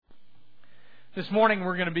This morning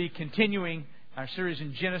we're going to be continuing our series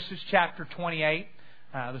in Genesis chapter 28.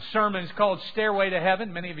 The sermon is called Stairway to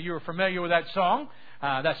Heaven. Many of you are familiar with that song.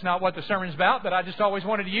 That's not what the sermon's about, but I just always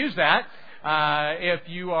wanted to use that. If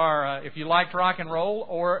you liked rock and roll,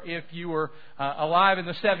 or if you were alive in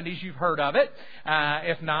the 70s, you've heard of it.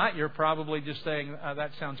 If not, you're probably just saying,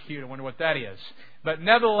 that sounds cute. I wonder what that is. But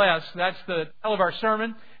nevertheless, that's the title of our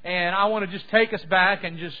sermon, and I want to just take us back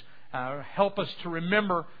and just help us to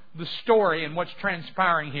remember the story and what's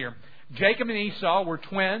transpiring here. Jacob and Esau were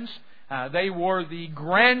twins. They were the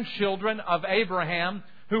grandchildren of Abraham,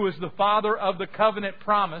 who was the father of the covenant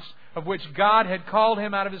promise, of which God had called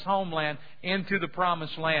him out of his homeland into the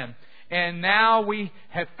promised land. And now we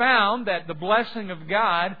have found that the blessing of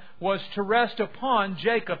God was to rest upon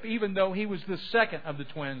Jacob, even though he was the second of the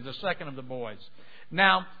twins, the second of the boys.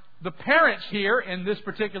 Now, the parents here in this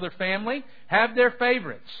particular family have their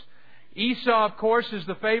favorites. Esau, of course, is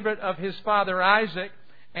the favorite of his father Isaac,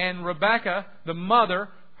 and Rebekah, the mother,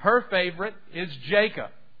 her favorite is Jacob.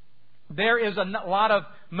 There is a lot of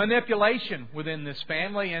manipulation within this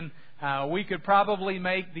family, and we could probably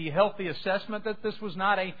make the healthy assessment that this was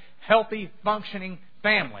not a healthy, functioning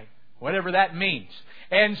family, whatever that means.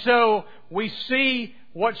 And so we see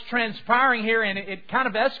what's transpiring here, and it kind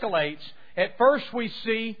of escalates. At first we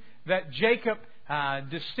see that Jacob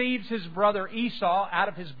deceives his brother Esau out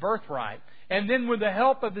of his birthright. And then with the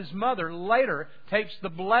help of his mother, later takes the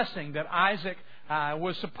blessing that Isaac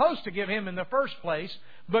was supposed to give him in the first place.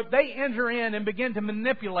 But they enter in and begin to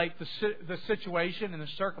manipulate the situation and the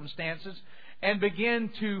circumstances, and begin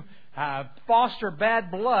to foster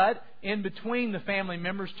bad blood in between the family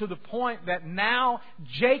members, to the point that now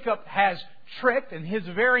Jacob has tricked, and his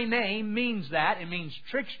very name means that. It means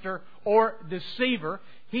trickster or deceiver.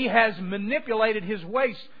 He has manipulated his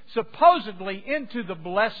way supposedly into the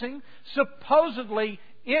blessing, supposedly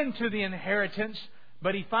into the inheritance,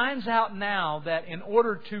 but he finds out now that in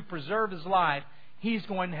order to preserve his life, he's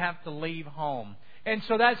going to have to leave home. And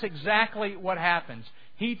so that's exactly what happens.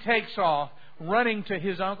 He takes off, running to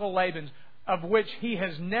his uncle Laban's, of which he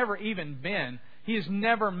has never even been. He has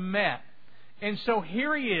never met. And so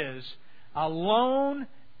here he is, alone,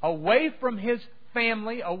 away from his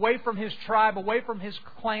family, away from his tribe, away from his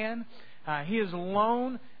clan. He is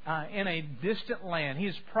alone in a distant land. He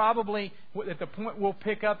is probably, at the point we'll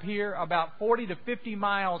pick up here, about 40 to 50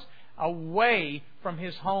 miles away from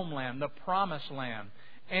his homeland, the promised land.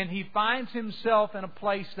 And he finds himself in a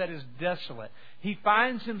place that is desolate. He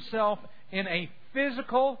finds himself in a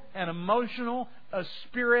physical and emotional, a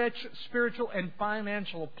spiritual and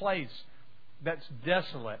financial place that's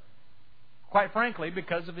desolate. Quite frankly,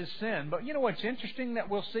 because of his sin. But you know what's interesting that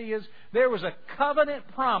we'll see is there was a covenant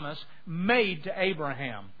promise made to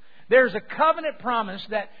Abraham. There's a covenant promise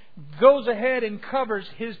that goes ahead and covers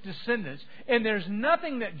his descendants. And there's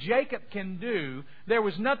nothing that Jacob can do, there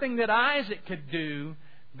was nothing that Isaac could do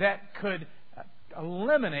that could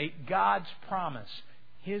eliminate God's promise,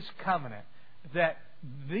 His covenant, that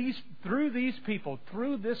through these people,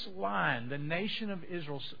 through this line, the nation of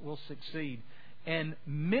Israel will succeed. And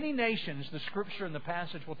many nations, the Scripture and the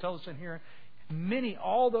passage will tell us in here,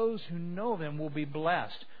 all those who know them will be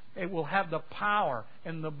blessed. It will have the power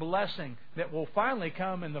and the blessing that will finally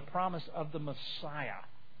come in the promise of the Messiah.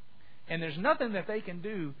 And there's nothing that they can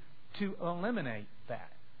do to eliminate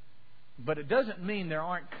that. But it doesn't mean there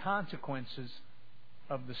aren't consequences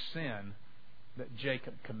of the sin that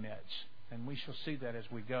Jacob commits. And we shall see that as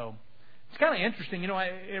we go. It's kind of interesting. You know,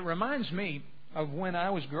 it reminds me of when I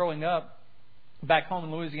was growing up back home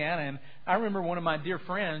in Louisiana, and I remember one of my dear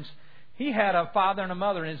friends, he had a father and a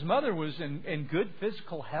mother, and his mother was in good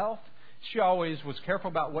physical health. She always was careful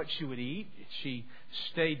about what she would eat. She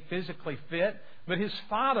stayed physically fit. But his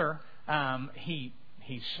father, he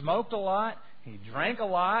smoked a lot, he drank a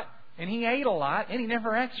lot, and he ate a lot, and he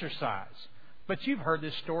never exercised. But you've heard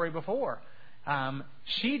this story before.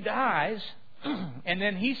 She dies, and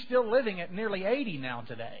then he's still living at nearly 80 now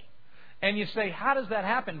today. And you say, how does that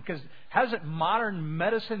happen? Because hasn't modern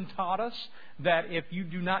medicine taught us that if you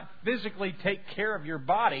do not physically take care of your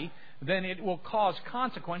body, then it will cause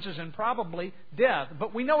consequences and probably death?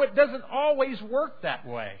 But we know it doesn't always work that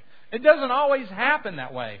way. It doesn't always happen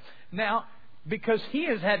that way. Now, because he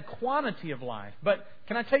has had quantity of life. But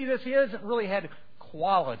can I tell you this? He hasn't really had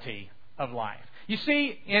quality of life. You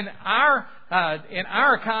see, in our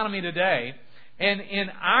economy today, and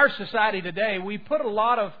in our society today, we put a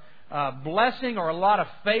lot of blessing or a lot of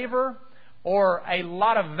favor or a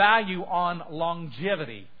lot of value on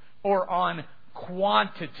longevity or on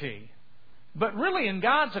quantity. But really in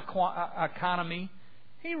God's economy,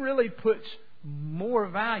 He really puts more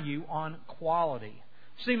value on quality.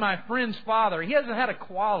 See, my friend's father, he hasn't had a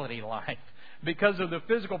quality life because of the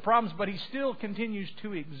physical problems, but he still continues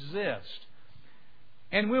to exist.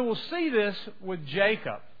 And we will see this with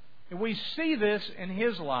Jacob. We see this in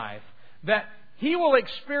his life, that he will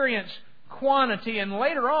experience quantity, and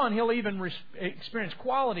later on he'll even experience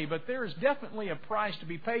quality, but there is definitely a price to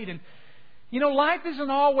be paid. And, life isn't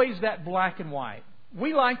always that black and white.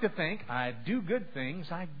 We like to think, I do good things,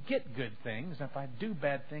 I get good things. If I do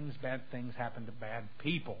bad things happen to bad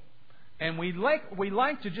people. And we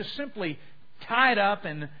like to just simply tie it up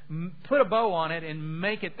and put a bow on it and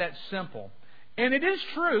make it that simple. And it is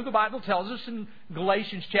true, the Bible tells us in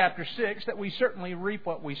Galatians chapter 6 that we certainly reap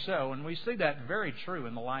what we sow. And we see that very true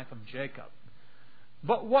in the life of Jacob.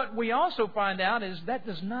 But what we also find out is that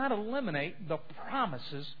does not eliminate the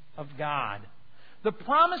promises of God. The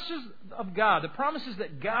promises of God, the promises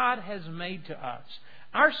that God has made to us.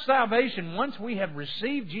 Our salvation, once we have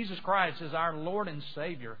received Jesus Christ as our Lord and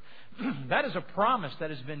Savior, that is a promise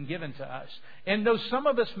that has been given to us. And though some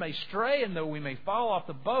of us may stray and though we may fall off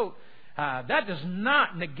the boat, that does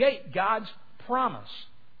not negate God's promise.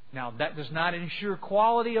 Now, that does not ensure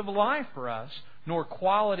quality of life for us, nor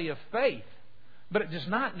quality of faith. But it does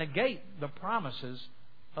not negate the promises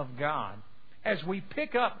of God. As we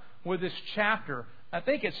pick up with this chapter, I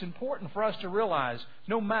think it's important for us to realize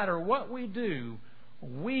no matter what we do,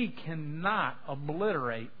 we cannot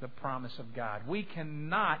obliterate the promise of God. We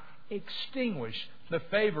cannot extinguish the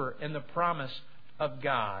favor and the promise of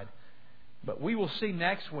God. But we will see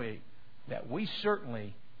next week that we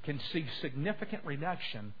certainly can see significant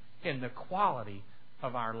reduction in the quality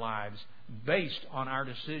of our lives based on our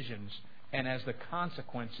decisions and as the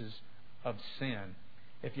consequences of sin.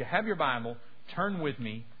 If you have your Bible, turn with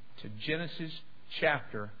me to Genesis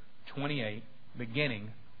chapter 28,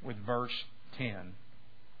 beginning with verse 10.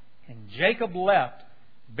 And Jacob left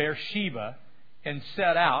Beersheba and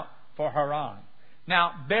set out for Haran.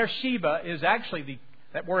 Now, Beersheba is actually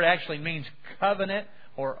that word actually means covenant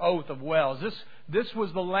or oath of wells. This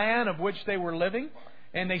was the land of which they were living,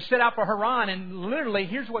 and they set out for Haran. And literally,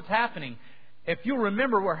 here's what's happening. If you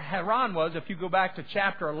remember where Haran was, if you go back to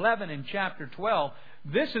chapter 11 and chapter 12,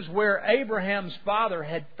 this is where Abraham's father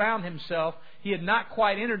had found himself. He had not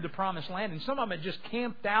quite entered the promised land, and some of them had just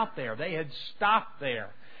camped out there. They had stopped there.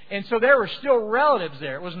 And so there were still relatives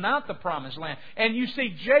there. It was not the promised land. And you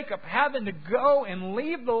see Jacob having to go and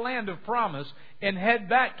leave the land of promise and head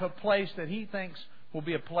back to a place that he thinks will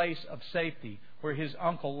be a place of safety, where his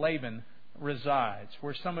uncle Laban resides,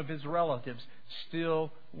 where some of his relatives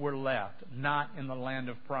still were left, not in the land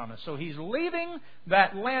of promise. So he's leaving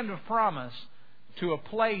that land of promise to a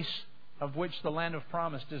place of which the land of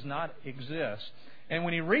promise does not exist. And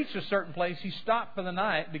when he reached a certain place, he stopped for the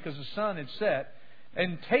night because the sun had set.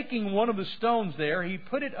 And taking one of the stones there, he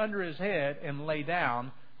put it under his head and lay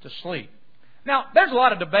down to sleep. Now, there's a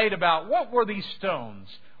lot of debate about what were these stones?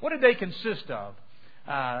 What did they consist of?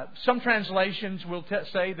 Some translations will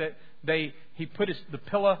say that he put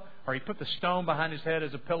the stone behind his head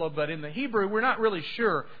as a pillow, but in the Hebrew we're not really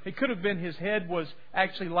sure. It could have been his head was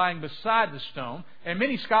actually lying beside the stone, and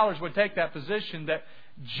many scholars would take that position that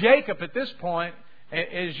Jacob at this point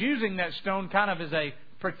is using that stone kind of as a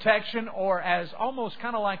protection, or as almost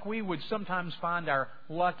kind of like we would sometimes find our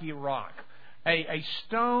lucky rock. A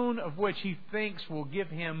stone of which he thinks will give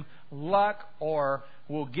him luck or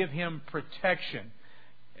will give him protection.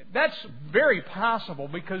 That's very possible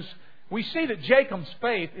because we see that Jacob's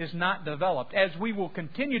faith is not developed. As we will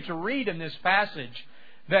continue to read in this passage,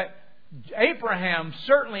 that Abraham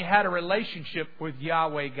certainly had a relationship with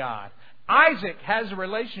Yahweh God. Isaac has a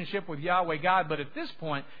relationship with Yahweh God, but at this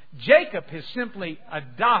point, Jacob has simply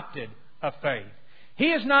adopted a faith.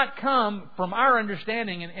 He has not come, from our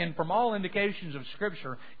understanding and from all indications of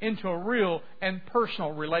Scripture, into a real and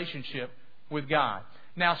personal relationship with God.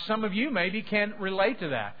 Now, some of you maybe can relate to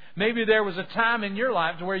that. Maybe there was a time in your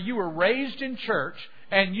life where you were raised in church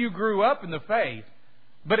and you grew up in the faith,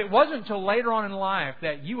 but it wasn't until later on in life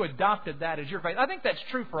that you adopted that as your faith. I think that's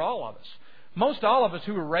true for all of us. Most all of us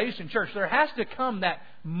who were raised in church, there has to come that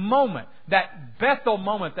moment, that Bethel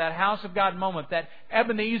moment, that house of God moment, that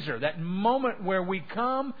Ebenezer, that moment where we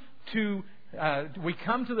come to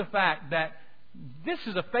the fact that this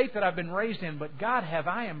is a faith that I've been raised in, but God, have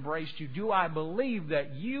I embraced you? Do I believe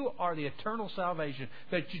that you are the eternal salvation,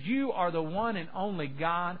 that you are the one and only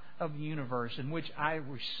God of the universe, in which I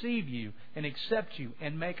receive you and accept you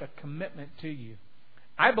and make a commitment to you?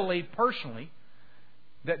 I believe personally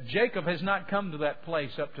that Jacob has not come to that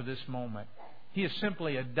place up to this moment. He has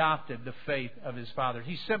simply adopted the faith of his father.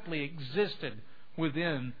 He simply existed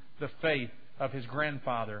within the faith of his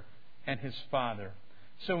grandfather and his father.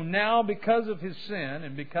 So now, because of his sin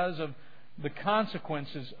and because of the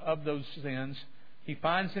consequences of those sins, he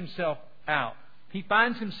finds himself out. He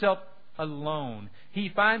finds himself alone. He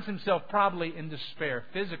finds himself probably in despair,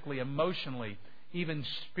 physically, emotionally, even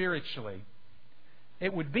spiritually.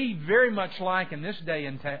 It would be very much like in this day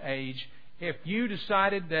and age if you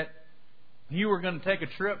decided that you were going to take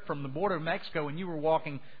a trip from the border of Mexico and you were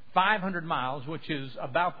walking 500 miles, which is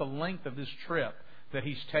about the length of this trip that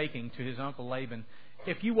he's taking to his Uncle Laban.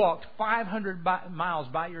 If you walked 500 miles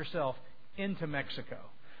by yourself into Mexico,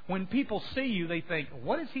 when people see you, they think,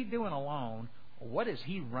 what is he doing alone? What is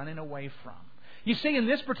he running away from? You see, in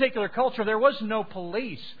this particular culture, there was no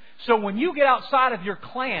police. So when you get outside of your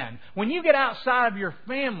clan, when you get outside of your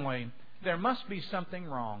family, there must be something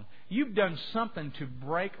wrong. You've done something to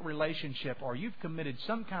break relationship, or you've committed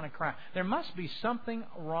some kind of crime. There must be something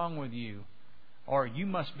wrong with you, or you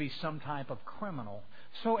must be some type of criminal.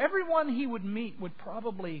 So everyone he would meet would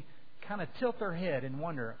probably kind of tilt their head and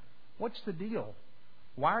wonder, what's the deal?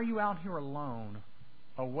 Why are you out here alone,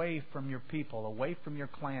 away from your people, away from your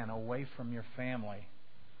clan, away from your family?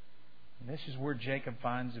 And this is where Jacob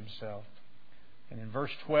finds himself. And in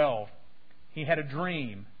verse 12, he had a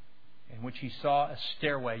dream in which he saw a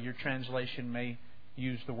stairway. Your translation may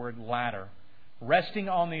use the word ladder, resting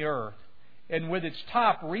on the earth, and with its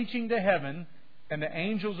top reaching to heaven, and the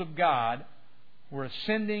angels of God were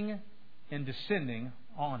ascending and descending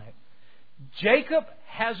on it. Jacob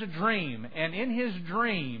has a dream, and in his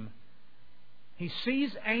dream, he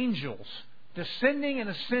sees angels descending and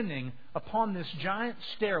ascending upon this giant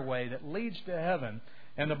stairway that leads to heaven.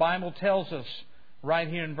 And the Bible tells us right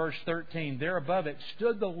here in verse 13, there above it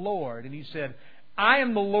stood the Lord, and He said, I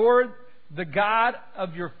am the Lord, the God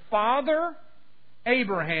of your father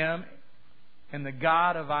Abraham, and the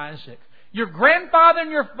God of Isaac. Your grandfather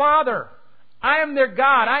and your father, I am their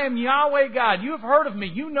God. I am Yahweh God. You have heard of me.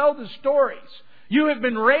 You know the stories. You have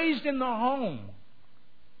been raised in the home.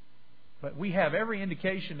 But we have every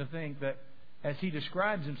indication to think that, as he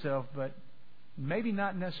describes himself, but maybe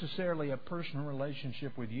not necessarily a personal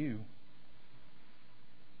relationship with you.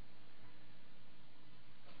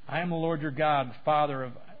 I am the Lord your God, Father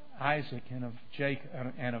of Isaac and of Jacob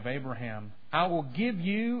and of Abraham. I will give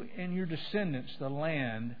you and your descendants the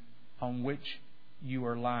land on which you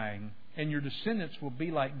are lying. And your descendants will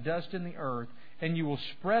be like dust in the earth, and you will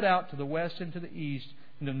spread out to the west and to the east,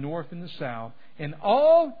 and the north and the south. And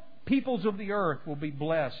all peoples of the earth will be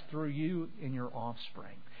blessed through you and your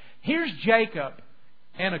offspring. Here's Jacob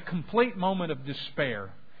in a complete moment of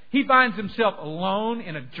despair. He finds himself alone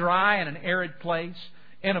in a dry and an arid place,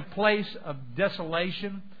 in a place of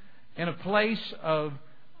desolation, in a place of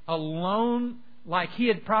alone like he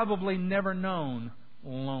had probably never known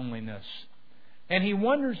loneliness. And he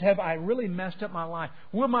wonders, have I really messed up my life?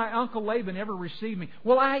 Will my Uncle Laban ever receive me?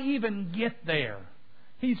 Will I even get there?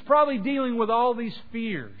 He's probably dealing with all these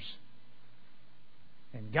fears.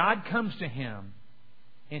 And God comes to him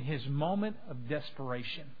in his moment of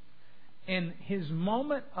desperation. In his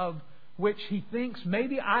moment of which he thinks,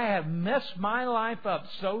 maybe I have messed my life up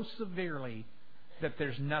so severely that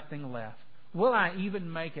there's nothing left. Will I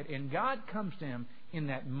even make it? And God comes to him in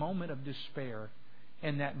that moment of despair,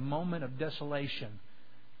 in that moment of desolation.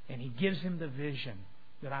 And He gives him the vision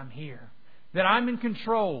that I'm here, that I'm in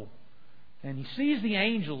control. And he sees the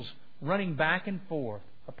angels running back and forth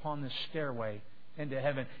upon this stairway into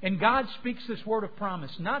heaven. And God speaks this word of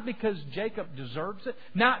promise, not because Jacob deserves it,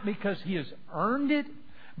 not because he has earned it,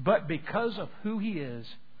 but because of who he is.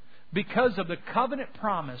 Because of the covenant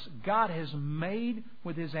promise God has made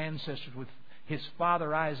with his ancestors, with his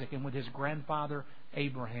father Isaac and with his grandfather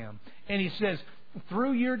Abraham. And He says,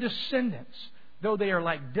 through your descendants, though they are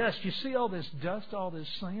like dust, you see all this dust, all this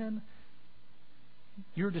sand?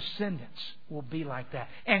 Your descendants will be like that.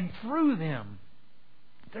 And through them,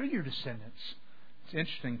 through your descendants. It's an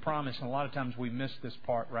interesting promise, and a lot of times we miss this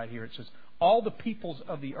part right here. It says, all the peoples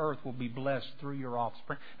of the earth will be blessed through your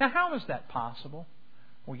offspring. Now, how is that possible?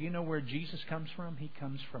 Well, you know where Jesus comes from? He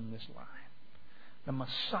comes from this line. The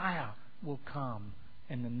Messiah will come,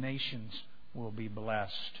 and the nations will be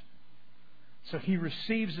blessed. So he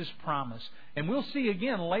receives this promise. And we'll see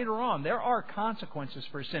again later on, there are consequences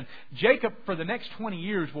for his sin. Jacob, for the next 20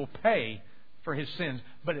 years, will pay for his sins.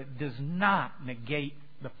 But it does not negate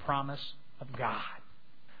the promise of God.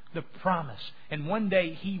 The promise. And one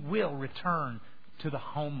day he will return to the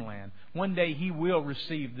homeland. One day he will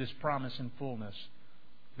receive this promise in fullness.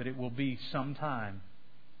 But it will be some time.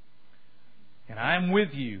 And I am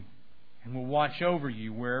with you and will watch over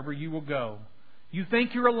you wherever you will go. You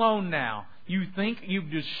think you're alone now. You think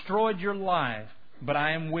you've destroyed your life. But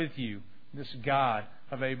I am with you. This God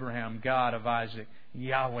of Abraham, God of Isaac,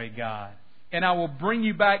 Yahweh God. And I will bring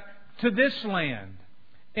you back to this land,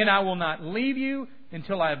 and I will not leave you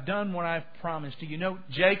until I have done what I've promised you. You know,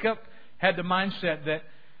 Jacob had the mindset that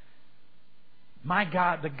my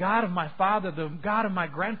God, the God of my father, the God of my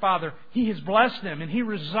grandfather, He has blessed them and He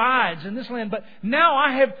resides in this land. But now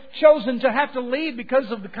I have chosen to have to leave because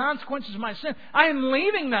of the consequences of my sin. I am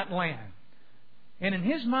leaving that land. And in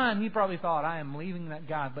his mind, he probably thought, I am leaving that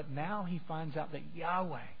God. But now he finds out that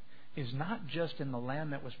Yahweh is not just in the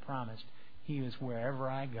land that was promised. He is wherever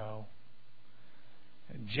I go.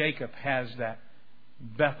 And Jacob has that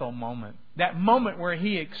Bethel moment. That moment where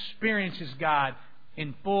he experiences God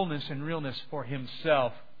in fullness and realness for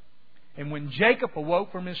himself. And when Jacob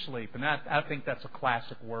awoke from his sleep, and I think that's a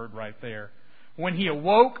classic word right there. When he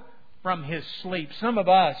awoke from his sleep, some of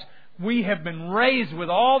us, we have been raised with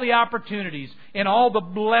all the opportunities and all the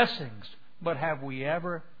blessings. But have we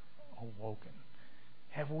ever awoken?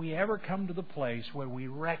 Have we ever come to the place where we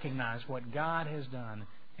recognize what God has done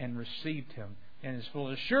and received Him in His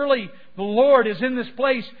fullness? Surely the Lord is in this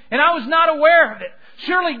place, and I was not aware of it.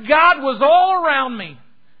 Surely God was all around me.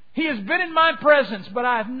 He has been in my presence, but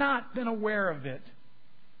I have not been aware of it.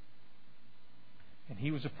 And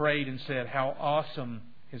he was afraid and said, how awesome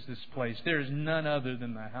is this place? There is none other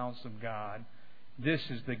than the house of God. This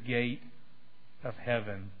is the gate of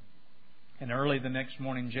heaven. And early the next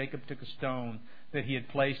morning, Jacob took a stone that he had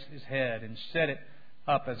placed at his head and set it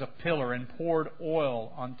up as a pillar and poured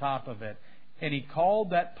oil on top of it. And he called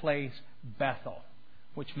that place Bethel,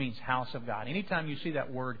 which means house of God. Anytime you see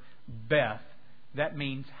that word Beth, that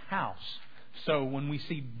means house. So when we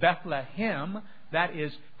see Bethlehem, that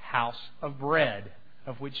is house of bread,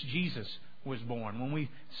 of which Jesus was born. When we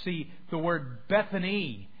see the word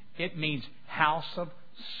Bethany, it means house of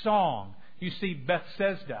song. You see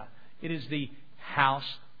Bethesda, it is the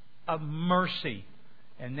house of mercy.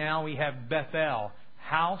 And now we have Bethel,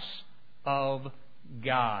 house of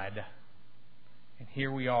God. And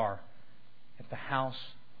here we are at the house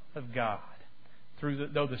of God.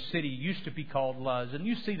 Though the city used to be called Luz. And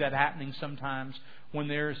you see that happening sometimes when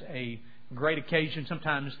there's a great occasion.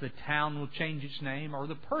 Sometimes the town will change its name or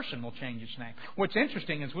the person will change its name. What's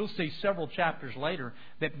interesting is we'll see several chapters later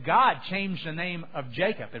that God changed the name of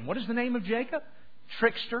Jacob. And what is the name of Jacob?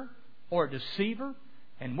 Trickster or deceiver.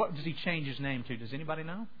 And what does He change his name to? Does anybody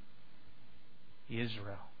know?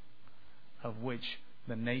 Israel, of which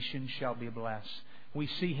the nation shall be blessed. We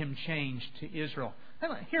see Him change to Israel.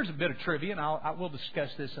 Here's a bit of trivia, and I will discuss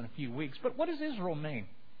this in a few weeks. But what does Israel mean?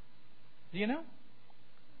 Do you know?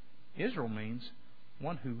 Israel means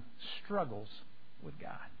one who struggles with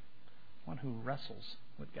God. One who wrestles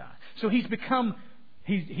with God. So he's become,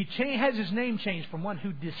 he has his name changed from one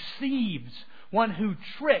who deceives, one who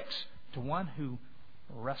tricks, to one who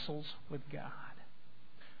wrestles with God.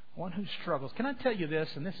 One who struggles. Can I tell you this?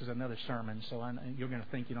 And this is another sermon, so you're going to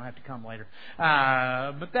think you don't have to come later.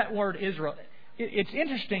 But that word Israel, it's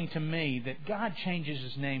interesting to me that God changes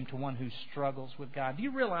His name to one who struggles with God. Do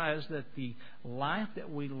you realize that the life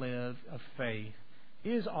that we live of faith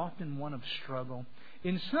is often one of struggle?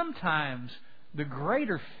 And sometimes the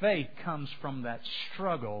greater faith comes from that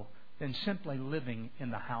struggle than simply living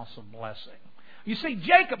in the house of blessing. You see,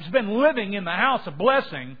 Jacob's been living in the house of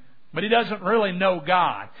blessing, but he doesn't really know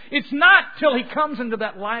God. It's not till he comes into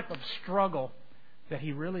that life of struggle that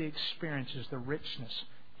he really experiences the richness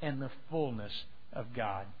and the fullness of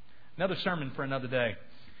God. Another sermon for another day.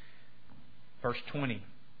 Verse 20.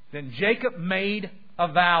 Then Jacob made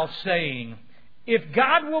a vow saying, if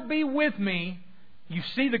God will be with me, you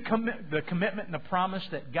see the commitment and the promise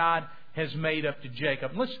that God has made up to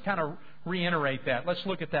Jacob. Let's kind of reiterate that. Let's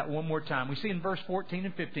look at that one more time. We see in verse 14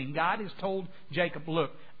 and 15, God has told Jacob,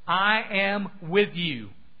 look, I am with you.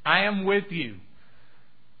 I am with you.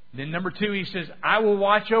 Then number 2, He says, I will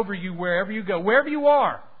watch over you wherever you go. Wherever you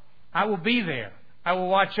are, I will be there. I will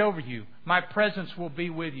watch over you. My presence will be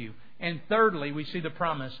with you. And thirdly, we see the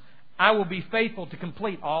promise, I will be faithful to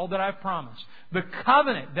complete all that I've promised. The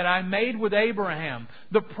covenant that I made with Abraham,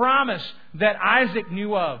 the promise that Isaac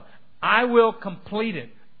knew of, I will complete it.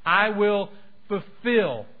 I will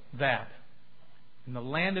fulfill that. In the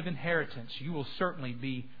land of inheritance, you will certainly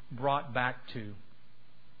be brought back to.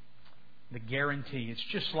 The guarantee. It's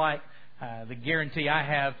just like the guarantee I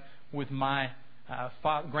have with my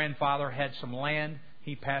grandfather had some land.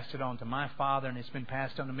 He passed it on to my father, and it's been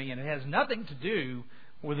passed on to me. And it has nothing to do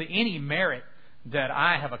with any merit that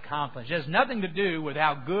I have accomplished. It has nothing to do with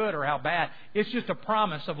how good or how bad. It's just a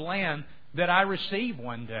promise of land that I receive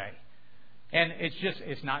one day. And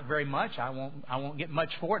it's not very much. I won't get much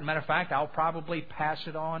for it. Matter of fact, I'll probably pass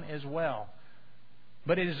it on as well.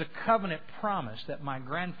 But it is a covenant promise that my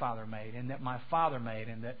grandfather made and that my father made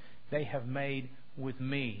and that they have made with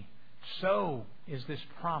me. So is this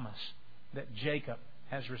promise that Jacob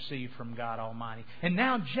has received from God Almighty. And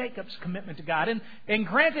now Jacob's commitment to God. And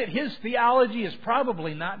granted, his theology is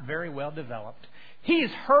probably not very well developed. He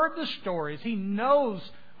has heard the stories. He knows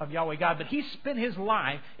of Yahweh God. But he spent his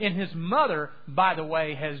life, and his mother, by the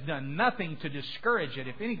way, has done nothing to discourage it.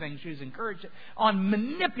 If anything, she's encouraged it on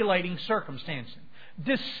manipulating circumstances.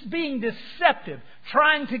 Being deceptive.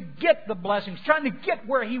 Trying to get the blessings. Trying to get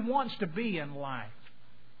where he wants to be in life.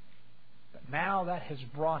 But now that has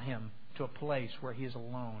brought him to a place where he is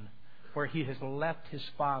alone, where he has left his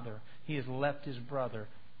father, he has left his brother,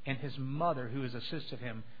 and his mother who has assisted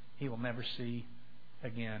him, he will never see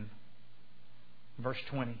again. Verse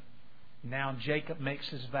 20. Now Jacob makes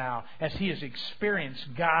his vow as he has experienced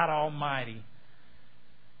God Almighty.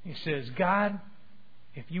 He says, God,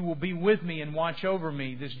 if you will be with me and watch over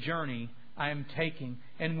me this journey I am taking,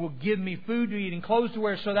 and will give me food to eat and clothes to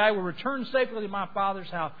wear so that I will return safely to my father's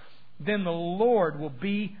house, then the Lord will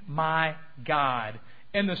be my God.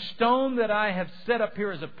 And the stone that I have set up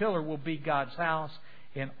here as a pillar will be God's house.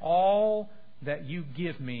 And all that you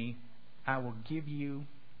give me, I will give you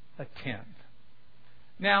a tenth.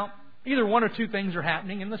 Now, either one or two things are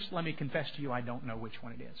happening. And let me confess to you, I don't know which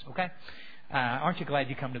one it is. Okay? Aren't you glad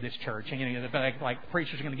you come to this church? And like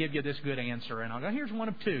preachers are going to give you this good answer. And I'll go, here's one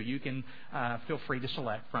of two you can feel free to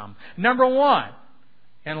select from. Number one,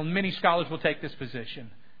 and many scholars will take this position,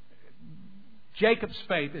 Jacob's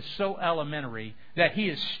faith is so elementary that he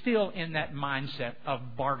is still in that mindset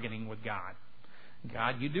of bargaining with God.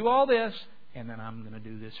 God, you do all this, and then I'm going to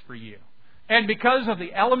do this for you. And because of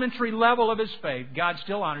the elementary level of his faith, God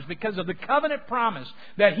still honors. Because of the covenant promise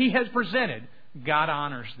that he has presented, God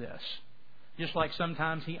honors this. Just like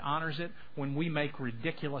sometimes he honors it when we make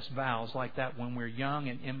ridiculous vows like that when we're young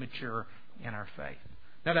and immature in our faith.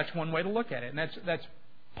 Now that's one way to look at it, and that's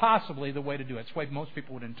possibly the way to do it. It's the way most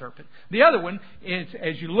people would interpret. The other one is,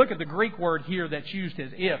 as you look at the Greek word here that's used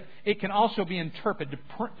as if, it can also be interpreted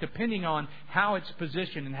depending on how it's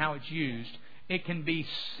positioned and how it's used. It can be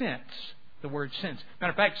since, the word since.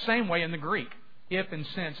 Matter of fact, same way in the Greek. If and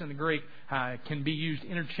since in the Greek can be used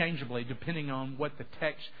interchangeably depending on what the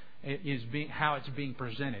text is how it's being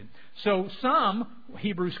presented. So some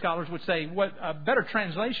Hebrew scholars would say what a better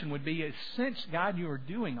translation would be is, since God you are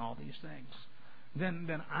doing all these things,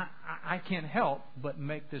 then I can't help but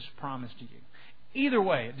make this promise to you. Either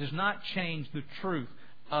way, it does not change the truth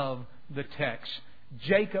of the text.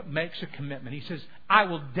 Jacob makes a commitment. He says, I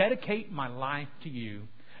will dedicate my life to you.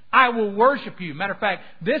 I will worship you. Matter of fact,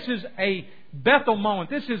 this is a Bethel moment.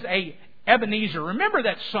 This is a Ebenezer. Remember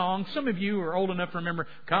that song? Some of you are old enough to remember,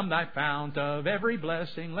 come thy fount of every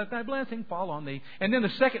blessing, let thy blessing fall on thee. And then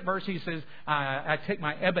the second verse he says, I take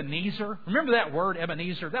my Ebenezer. Remember that word,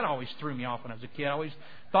 Ebenezer? That always threw me off when I was a kid. I always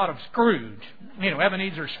thought of Scrooge.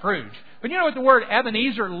 Ebenezer Scrooge. But you know what the word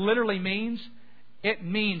Ebenezer literally means? It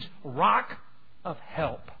means rock of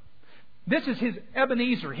help. This is his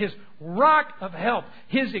Ebenezer, his rock of help,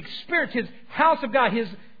 his experience, his house of God, his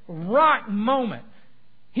rock moment.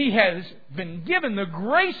 He has been given the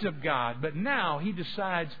grace of God, but now he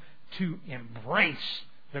decides to embrace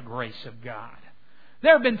the grace of God.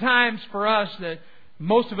 There have been times for us, that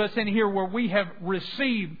most of us in here, where we have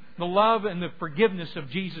received the love and the forgiveness of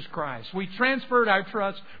Jesus Christ. We transferred our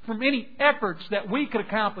trust from any efforts that we could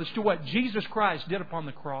accomplish to what Jesus Christ did upon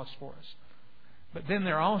the cross for us. But then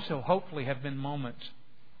there also hopefully have been moments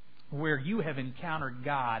where you have encountered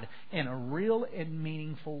God in a real and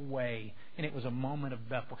meaningful way. And it was a moment of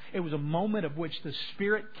Bethel. It was a moment of which the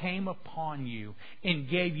Spirit came upon you and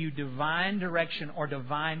gave you divine direction or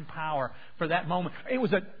divine power for that moment. It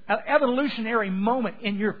was an evolutionary moment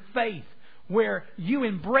in your faith where you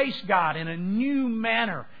embraced God in a new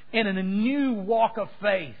manner and in a new walk of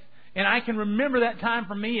faith. And I can remember that time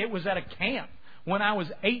for me, it was at a camp. When I was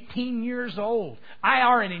 18 years old, I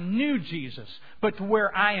already knew Jesus, but to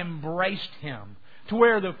where I embraced Him, to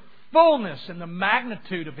where the fullness and the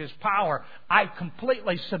magnitude of His power, I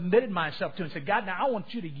completely submitted myself to and said, God, now I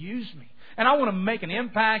want you to use me. And I want to make an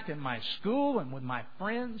impact in my school and with my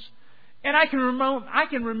friends. And I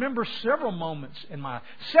can remember several moments in my life,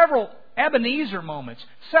 several Ebenezer moments,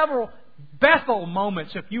 several Bethel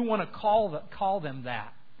moments, if you want to call them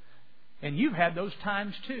that. And you've had those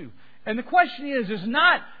times too. And the question is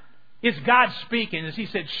not, is God speaking? As he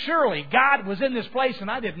said, surely God was in this place and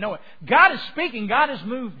I didn't know it. God is speaking. God is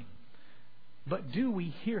moving. But do we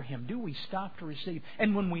hear Him? Do we stop to receive?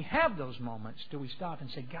 And when we have those moments, do we stop and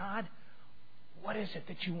say, God, what is it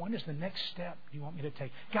that you want? Is the next step you want me to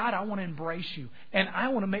take? God, I want to embrace you. And I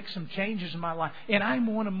want to make some changes in my life. And I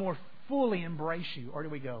want to more fully embrace you. Or do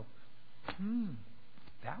we go,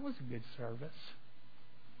 that was a good service.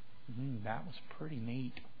 That was pretty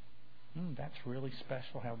neat. That's really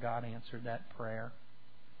special how God answered that prayer.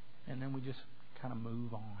 And then we just kind of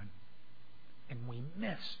move on. And we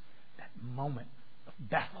miss that moment of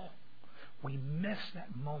Bethel. We miss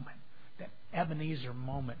that moment, that Ebenezer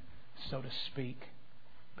moment, so to speak.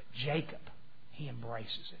 But Jacob, he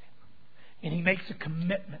embraces it. And he makes a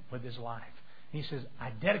commitment with his life. He says,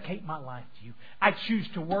 I dedicate my life to you. I choose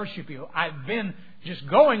to worship you. I've been just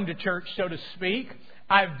going to church, so to speak.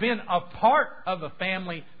 I've been a part of a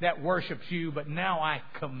family that worships you, but now I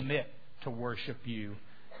commit to worship you.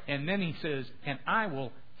 And then he says, and I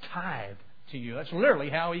will tithe to you. That's literally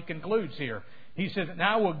how he concludes here. He says, and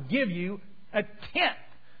I will give you a tenth.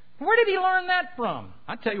 Where did he learn that from?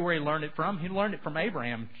 I'll tell you where he learned it from. He learned it from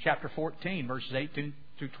Abraham, chapter 14, verses 18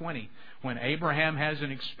 through 20. When Abraham has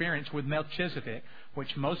an experience with Melchizedek,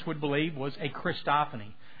 which most would believe was a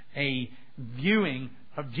Christophany, a viewing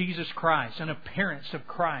of Jesus Christ, an appearance of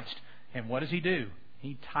Christ. And what does he do?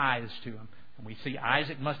 He tithes to him. And we see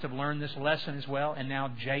Isaac must have learned this lesson as well. And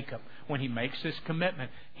now Jacob, when he makes this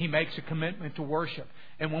commitment, he makes a commitment to worship.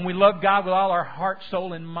 And when we love God with all our heart,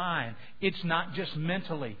 soul, and mind, it's not just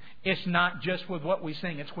mentally. It's not just with what we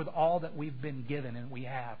sing. It's with all that we've been given and we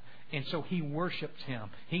have. And so he worships Him.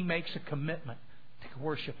 He makes a commitment to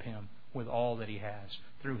worship Him with all that he has,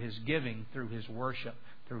 through his giving, through his worship,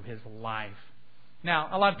 through his life. Now,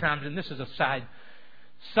 a lot of times, and this is a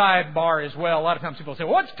sidebar as well, a lot of times people say,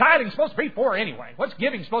 well, what's tithing supposed to be for anyway? What's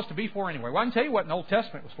giving supposed to be for anyway? Well, I can tell you what the Old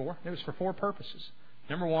Testament was for. It was for 4 purposes.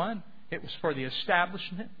 Number 1, it was for the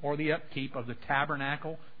establishment or the upkeep of the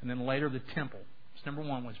tabernacle, and then later the temple. That's number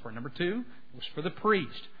 1 was for. Number 2, it was for the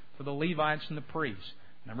priest, for the Levites and the priests.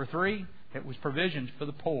 Number 3, it was provisions for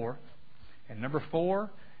the poor. And number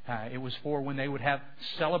 4, it was for when they would have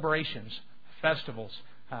celebrations, festivals,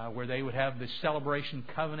 where they would have the celebration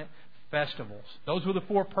covenant festivals. Those were the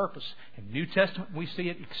 4 purposes. In the New Testament, we see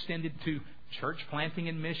it extended to church planting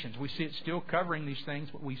and missions. We see it still covering these things,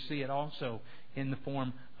 but we see it also in the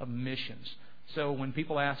form of missions. So when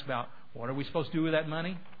people ask about what are we supposed to do with that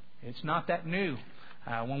money, it's not that new.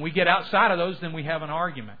 When we get outside of those, then we have an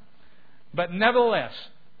argument. But nevertheless,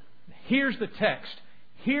 here's the text.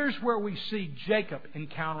 Here's where we see Jacob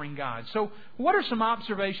encountering God. So what are some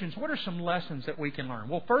observations? What are some lessons that we can learn?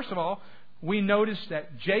 Well, first of all, we notice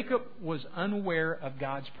that Jacob was unaware of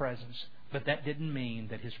God's presence, but that didn't mean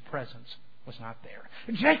that His presence was not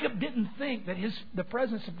there. Jacob didn't think that the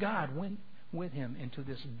presence of God went with him into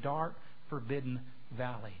this dark, forbidden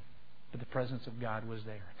valley, but the presence of God was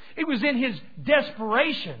there. It was in his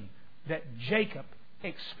desperation that Jacob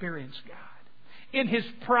experienced God. In his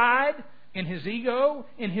pride, in his ego,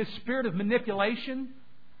 in his spirit of manipulation,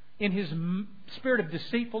 in his spirit of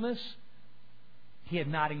deceitfulness, he had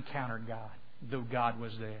not encountered God, though God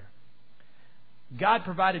was there. God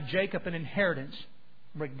provided Jacob an inheritance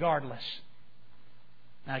regardless.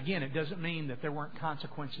 Now again, it doesn't mean that there weren't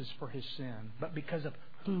consequences for his sin, but because of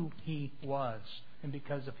who he was and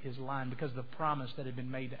because of his line, because of the promise that had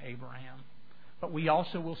been made to Abraham. But we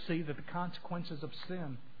also will see that the consequences of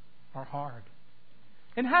sin are hard.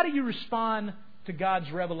 And how do you respond to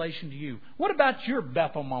God's revelation to you? What about your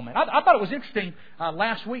Bethel moment? I thought it was interesting.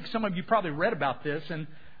 Last week, some of you probably read about this,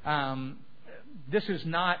 and this is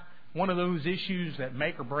not one of those issues that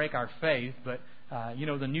make or break our faith, but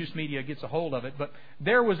the news media gets a hold of it. But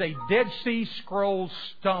there was a Dead Sea Scrolls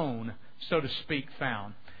stone, so to speak,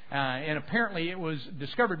 found. And apparently it was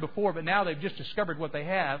discovered before, but now they've just discovered what they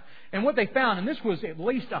have. And what they found, and this was at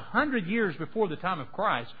least 100 years before the time of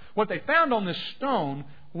Christ, what they found on this stone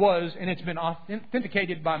was, and it's been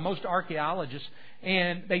authenticated by most archaeologists,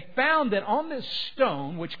 and they found that on this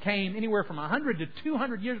stone, which came anywhere from 100 to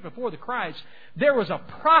 200 years before the Christ, there was a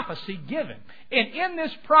prophecy given. And in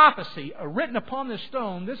this prophecy, written upon this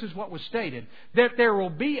stone, this is what was stated, that there will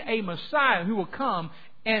be a Messiah who will come,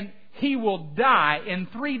 and He will die, and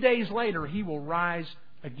 3 days later He will rise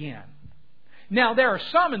again. Now, there are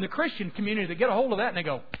some in the Christian community that get a hold of that and they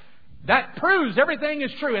go, that proves everything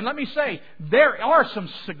is true. And let me say, there are some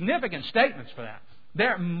significant statements for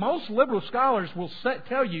that. Most liberal scholars will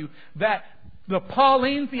tell you that the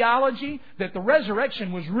Pauline theology, that the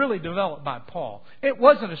resurrection was really developed by Paul. It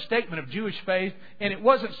wasn't a statement of Jewish faith, and it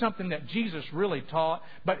wasn't something that Jesus really taught,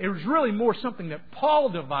 but it was really more something that Paul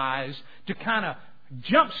devised to kind of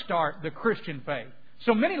jumpstart the Christian faith.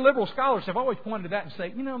 So many liberal scholars have always pointed to that and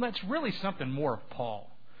say, that's really something more of Paul.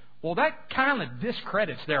 Well, that kind of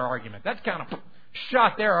discredits their argument. That's kind of,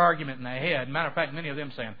 shot their argument in the head. Matter of fact, many of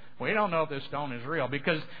them saying, we don't know if this stone is real,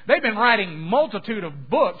 because they've been writing multitude of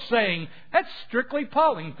books saying that's strictly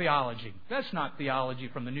Pauline theology. That's not theology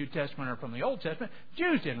from the New Testament or from the Old Testament.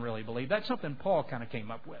 Jews didn't really believe. That's something Paul kind of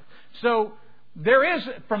came up with. So there is,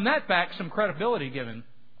 from that fact, some credibility given.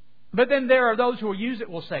 But then there are those who will use it,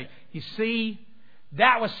 will say, you see,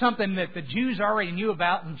 that was something that the Jews already knew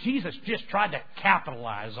about, and Jesus just tried to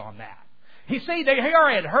capitalize on that. You see, they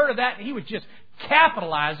already had heard of that, and He was just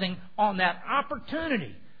capitalizing on that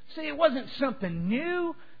opportunity. See, it wasn't something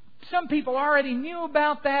new. Some people already knew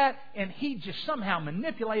about that, and He just somehow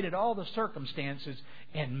manipulated all the circumstances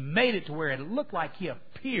and made it to where it looked like He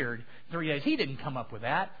appeared 3 days. He didn't come up with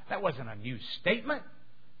that. That wasn't a new statement.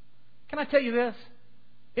 Can I tell you this?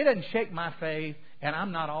 It doesn't shake my faith, and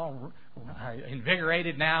I'm not all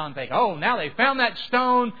invigorated now and think, oh, now they found that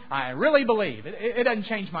stone. I really believe. It doesn't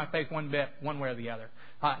change my faith one bit, one way or the other.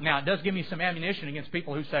 Now, it does give me some ammunition against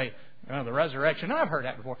people who say, the resurrection. I've heard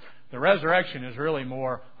that before. The resurrection is really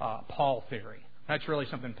more Paul theory. That's really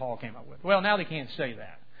something Paul came up with. Well, now they can't say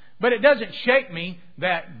that. But it doesn't shake me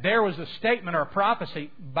that there was a statement or a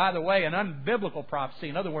prophecy, by the way, an unbiblical prophecy,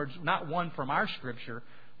 in other words, not one from our Scripture,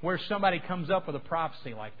 where somebody comes up with a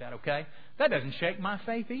prophecy like that, okay? That doesn't shake my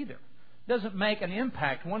faith either. It doesn't make an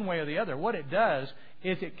impact one way or the other. What it does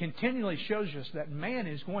is it continually shows us that man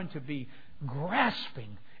is going to be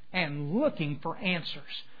grasping and looking for answers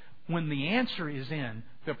when the answer is in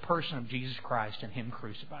the person of Jesus Christ and Him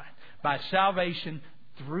crucified. By salvation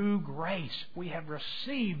through grace, we have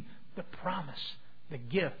received the promise, the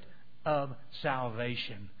gift of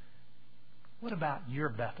salvation. What about your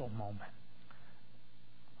Bethel moment?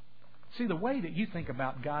 See, the way that you think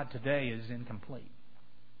about God today is incomplete.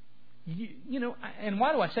 And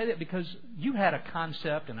why do I say that? Because you had a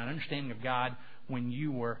concept and an understanding of God when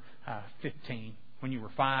you were 15, when you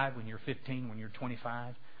were 5, when you were 15, when you were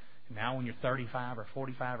 25. Now when you're 35 or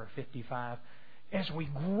 45 or 55. As we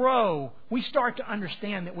grow, we start to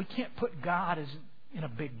understand that we can't put God as in a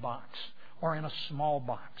big box or in a small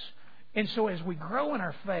box. And so as we grow in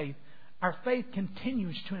our faith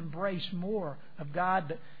continues to embrace more of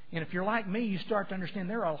God. And if you're like me, you start to understand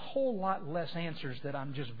there are a whole lot less answers that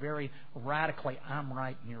I'm just very radically, I'm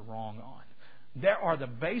right and you're wrong on. There are the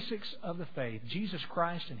basics of the faith, Jesus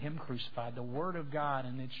Christ and Him crucified, the Word of God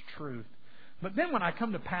and its truth. But then when I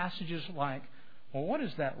come to passages like, well, what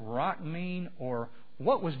does that rock mean? Or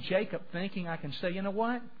what was Jacob thinking? I can say, you know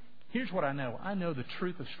what? Here's what I know. I know the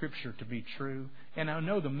truth of Scripture to be true. And I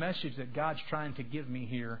know the message that God's trying to give me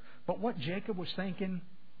here. But what Jacob was thinking,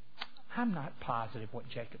 I'm not positive what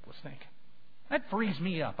Jacob was thinking. That frees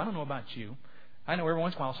me up. I don't know about you. I know every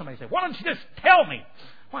once in a while somebody says, why don't you just tell me?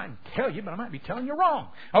 Well, I can tell you, but I might be telling you wrong.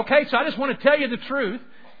 Okay, so I just want to tell you the truth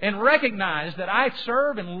and recognize that I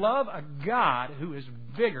serve and love a God who is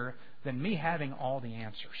bigger than me having all the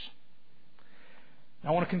answers. Now,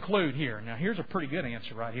 I want to conclude here. Now, here's a pretty good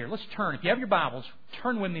answer right here. Let's turn. If you have your Bibles,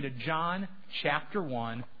 turn with me to John chapter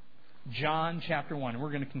 1. John chapter 1. And we're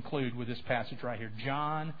going to conclude with this passage right here.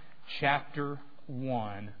 John chapter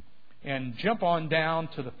 1. And jump on down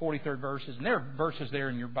to the 43rd verses. And there are verses there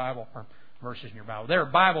in your Bible. Or verses in your Bible. There are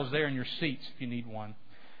Bibles there in your seats if you need one.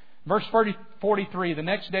 Verse 43. The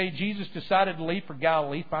next day Jesus decided to leave for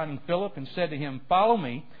Galilee, finding Philip, and said to him, follow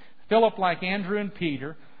me. Philip, like Andrew and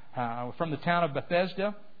Peter, from the town of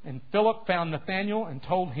Bethesda. And Philip found Nathanael and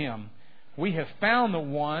told him, we have found the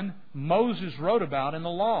one Moses wrote about in the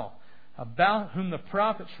law, about whom the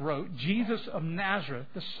prophets wrote, Jesus of Nazareth,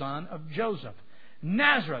 the son of Joseph.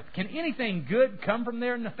 Nazareth, can anything good come from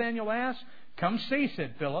there? Nathanael asked. Come see,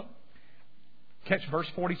 said Philip. Catch verse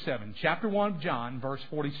 47. Chapter 1 of John, verse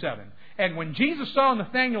 47. And when Jesus saw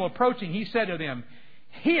Nathanael approaching, He said to them,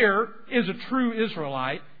 here is a true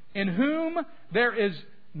Israelite, in whom there is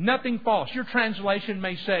nothing false. Your translation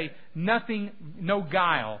may say nothing, no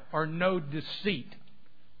guile or no deceit.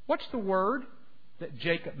 What's the word that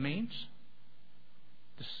Jacob means?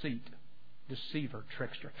 Deceit, deceiver,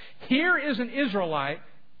 trickster. Here is an Israelite,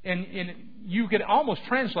 and you could almost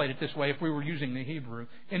translate it this way if we were using the Hebrew,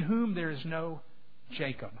 in whom there is no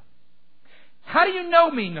Jacob. How do you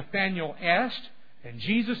know me? Nathanael asked. And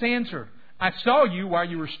Jesus answered, I saw you while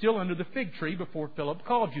you were still under the fig tree before Philip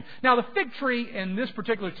called you. Now, the fig tree in this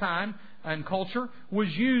particular time and culture was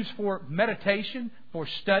used for meditation, for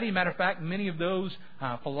study. Matter of fact, many of those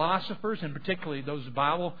philosophers, and particularly those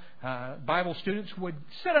Bible students, would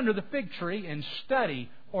sit under the fig tree and study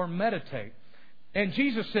or meditate. And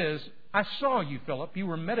Jesus says, I saw you, Philip. You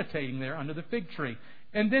were meditating there under the fig tree.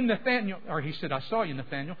 And then He said, I saw you,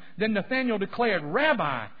 Nathanael. Then Nathanael declared,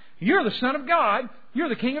 Rabbi, you're the Son of God. You're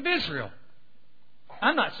the King of Israel.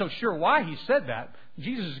 I'm not so sure why he said that.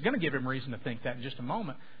 Jesus is going to give him reason to think that in just a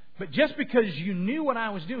moment. But just because you knew what I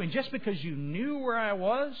was doing, just because you knew where I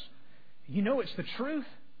was, you know it's the truth.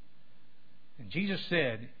 And Jesus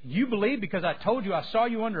said, you believe because I told you I saw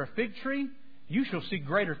you under a fig tree? You shall see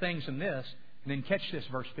greater things than this. And then catch this,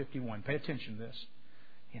 verse 51. Pay attention to this.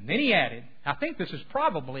 And then he added, I think this is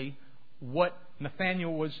probably what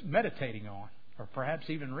Nathanael was meditating on, or perhaps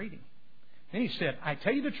even reading. Then he said, I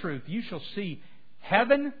tell you the truth, you shall see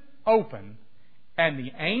heaven open and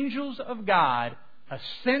the angels of God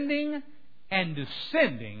ascending and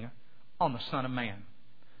descending on the Son of Man.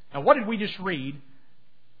 Now, what did we just read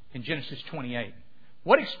in Genesis 28?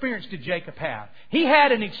 What experience did Jacob have? He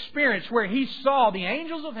had an experience where he saw the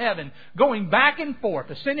angels of heaven going back and forth,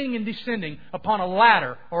 ascending and descending upon a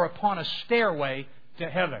ladder or upon a stairway to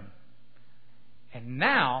heaven. And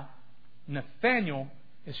now, Nathanael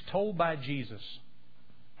is told by Jesus,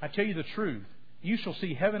 I tell you the truth, you shall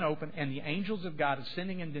see heaven open and the angels of God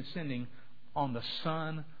ascending and descending on the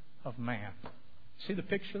Son of Man. See the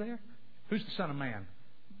picture there? Who's the Son of Man?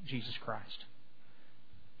 Jesus Christ.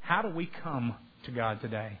 How do we come to God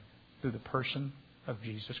today? Through the person of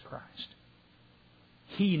Jesus Christ.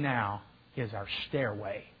 He now is our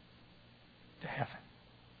stairway to heaven.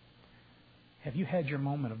 Have you had your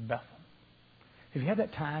moment of Bethel? Have you had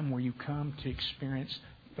that time where you come to experience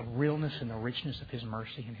the realness and the richness of His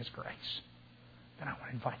mercy and His grace? Then I want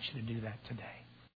to invite you to do that today.